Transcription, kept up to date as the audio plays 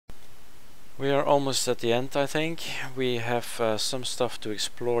We are almost at the end, I think. We have some stuff to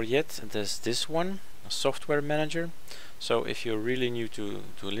explore yet. There's this one, a software manager. So if you're really new to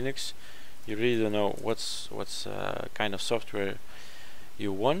Linux, you really don't know what's kind of software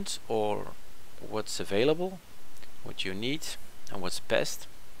you want or what's available, what you need and what's best.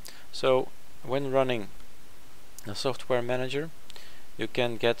 So when running a software manager, you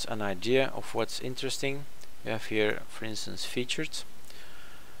can get an idea of what's interesting. You have here, for instance, featured.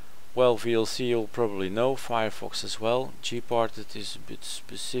 Well, VLC you'll probably know, Firefox as well. Gparted is a bit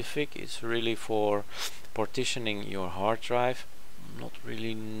specific. It's really for partitioning your hard drive. Not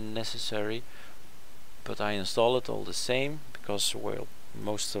really necessary, but I install it all the same because, well,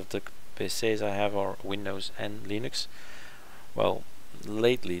 most of the PCs I have are Windows and Linux. Well,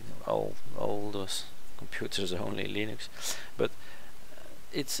 lately all those computers are only Linux, but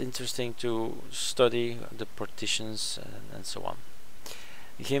it's interesting to study the partitions and so on.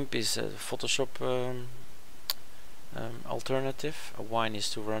 GIMP is a Photoshop alternative. Wine is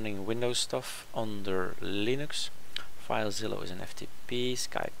to running Windows stuff under Linux. FileZilla is an FTP.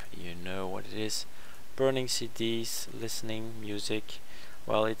 Skype, you know what it is. Burning CDs, listening, music.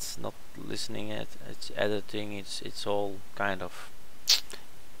 Well, it's not listening, it's editing. It's all kind of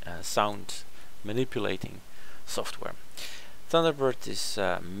sound manipulating software. Thunderbird is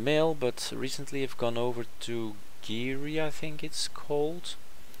mail, but recently I've gone over to Geary, I think it's called.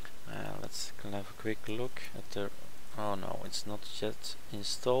 Let's have a quick look at the. Oh no, it's not yet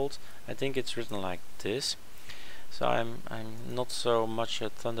installed. I think it's written like this. So I'm not so much a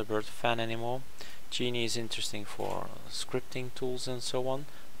Thunderbird fan anymore. Genie is interesting for scripting tools and so on,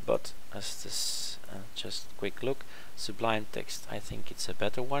 but as this just quick look, Sublime Text, I think it's a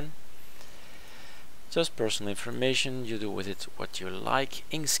better one. Just personal information, you do with it what you like.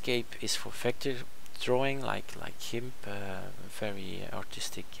 Inkscape is for vector drawing, like GIMP, very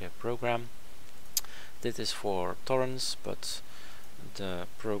artistic program. This is for torrents, but the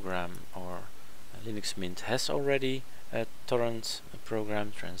program or Linux Mint has already a torrent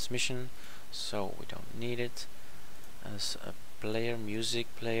program transmission, so we don't need it. As a player, music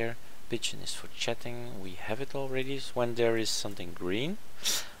player, Pigeon is for chatting, we have it already. So when there is something green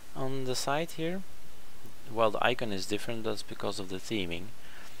on the side here, well, the icon is different, that's because of the theming.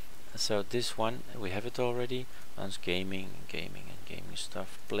 So this one, we have it already. That's gaming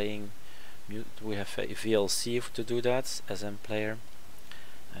stuff. Playing, we have a VLC to do that, SM player.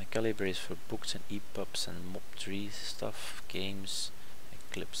 Calibre is for books and EPUBs and Mob3 stuff. Games,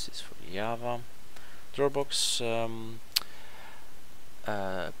 Eclipse is for Java. Dropbox,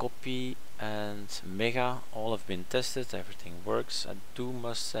 Copy and Mega, all have been tested, everything works. I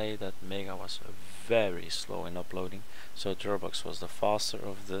must say that Mega was very slow in uploading, so Dropbox was the faster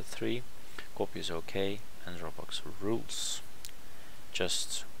of the three. Copy is okay, and Dropbox rules,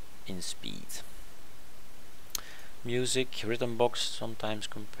 just in speed. Music, Rhythmbox, sometimes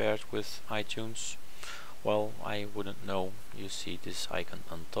compared with iTunes. Well, I wouldn't know. You see this icon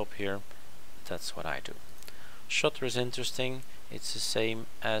on top here. That's what I do. Shutter is interesting. It's the same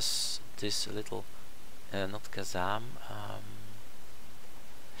as this little, not Kazam,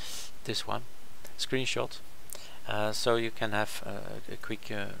 this one, screenshot. So you can have a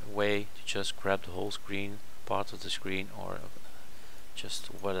quick way to just grab the whole screen, part of the screen, or just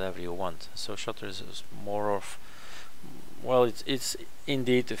whatever you want. So Shutter is more of, well, it's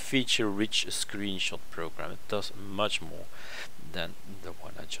indeed a feature-rich screenshot program. It does much more than the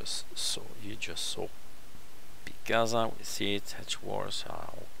one I just saw. You just saw. Picasa, we see it. Hedge Wars,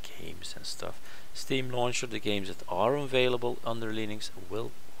 all games and stuff. Steam Launcher, the games that are available under Linux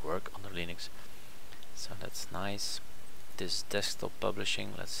will work under Linux. So that's nice. This desktop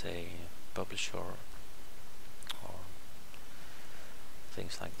publishing, let's say Publisher or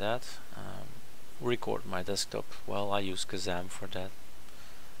things like that. Record my desktop. Well, I use Kazam for that.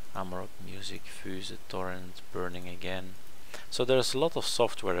 Amarok Music, Fuse, Torrent, Burning again. So there's a lot of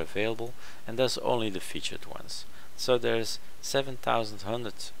software available, and that's only the featured ones. So there's 71,000,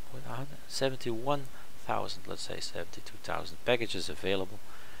 let's say 72,000 packages available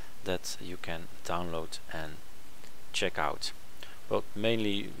that you can download and check out. But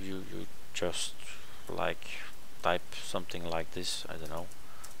mainly you just like type something like this, I don't know,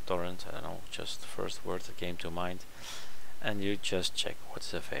 torrent, I don't know, just the first word that came to mind, and you just check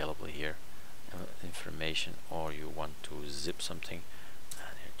what's available here, information, or you want to zip something,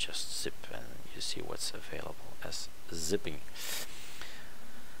 and you just zip and you see what's available as zipping.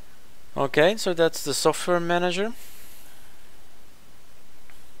 Okay, so that's the software manager.